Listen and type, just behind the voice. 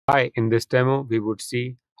Hi, in this demo, we would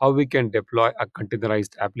see how we can deploy a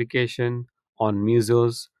containerized application on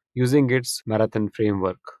Mesos using its Marathon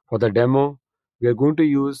framework. For the demo, we are going to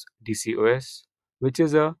use DCOS, which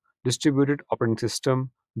is a distributed operating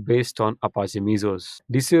system based on Apache Mesos.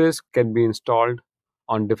 DCOS can be installed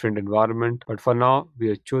on different environments, but for now, we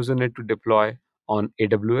have chosen it to deploy on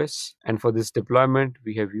AWS. And for this deployment,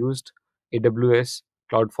 we have used AWS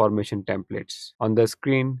CloudFormation templates. On the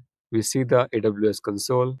screen, we see the AWS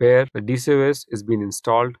console where the DCOS is being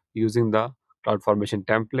installed using the CloudFormation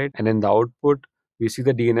template, and in the output we see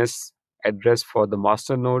the DNS address for the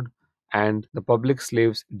master node and the public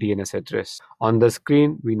slave's DNS address. On the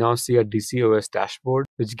screen we now see a DCOS dashboard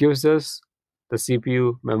which gives us the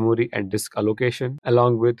CPU, memory and disk allocation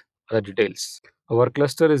along with other details. Our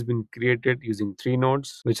cluster has been created using 3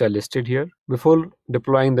 nodes which are listed here. Before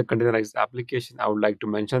deploying the containerized application, I would like to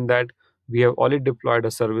mention that we have already deployed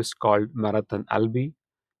a service called Marathon LB,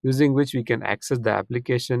 using which we can access the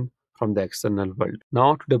application from the external world.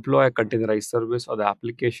 Now to deploy a containerized service or the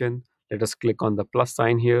application, let us click on the plus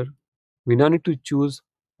sign here. We now need to choose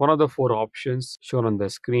one of the 4 options shown on the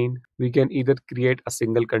screen. We can either create a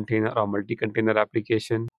single container or multi-container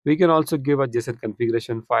application. We can also give a JSON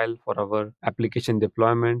configuration file for our application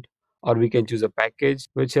deployment, or we can choose a package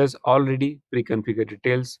which has already pre-configured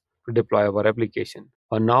details to deploy our application.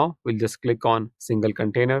 For now, we'll just click on single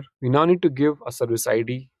container. We now need to give a service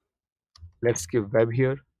ID. Let's give web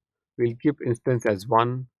here. We'll keep instance as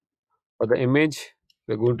 1. For the image,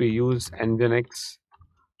 we're going to use Nginx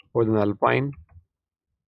for the Alpine.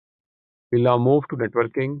 We'll now move to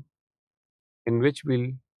networking, in which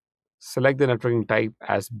we'll select the networking type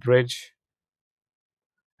as bridge,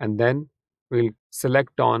 and then we'll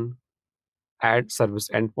select on add service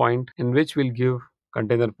endpoint, in which we'll give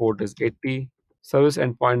container port is 80. Service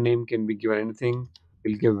endpoint name can be given anything.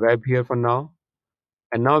 We'll give web here for now,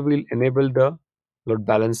 and now we'll enable the load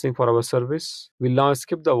balancing for our service. We'll now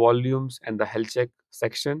skip the volumes and the health check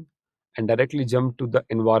section and directly jump to the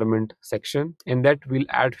environment section. In that, we'll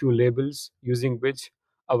add few labels using which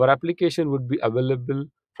our application would be available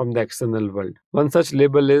from the external world. One such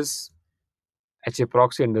label is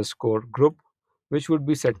HAProxy_group, which would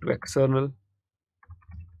be set to external,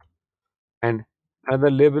 and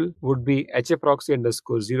another label would be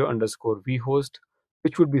HAProxy_0_vhost,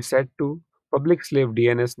 which would be set to public slave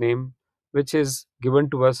DNS name, which is given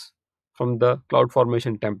to us from the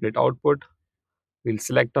CloudFormation template output. We'll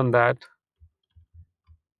select on that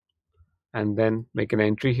and then make an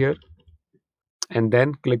entry here, and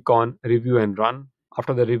then click on review and run.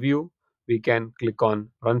 After the review, we can click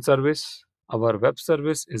on run service. Our web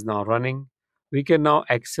service is now running. We can now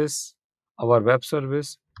access our web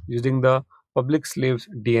service using the public slave's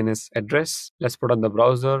DNS address. Let's put on the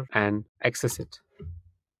browser and access it.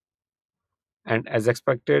 And as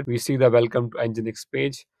expected, we see the welcome to Nginx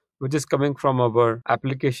page, which is coming from our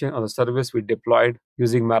application or the service we deployed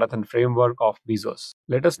using Marathon framework of Mesos.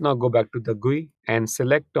 Let us now go back to the GUI and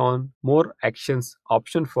select on more actions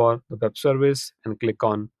option for the web service and click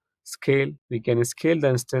on scale. We can scale the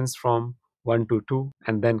instance from 1 to 2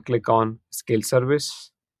 and then click on scale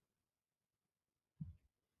service.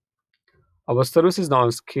 Our service is now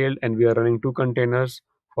scaled and we are running 2 containers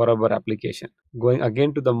for our application. Going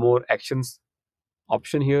again to the more actions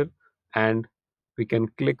option here, and we can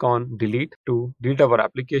click on delete. To delete our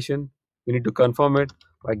application, we need to confirm it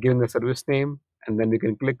by giving the service name, and then we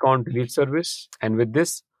can click on delete service, and with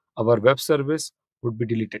this our web service would be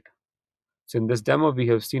deleted. So in this demo we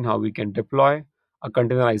have seen how we can deploy a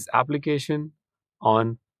containerized application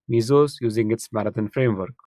on Mesos using its Marathon framework.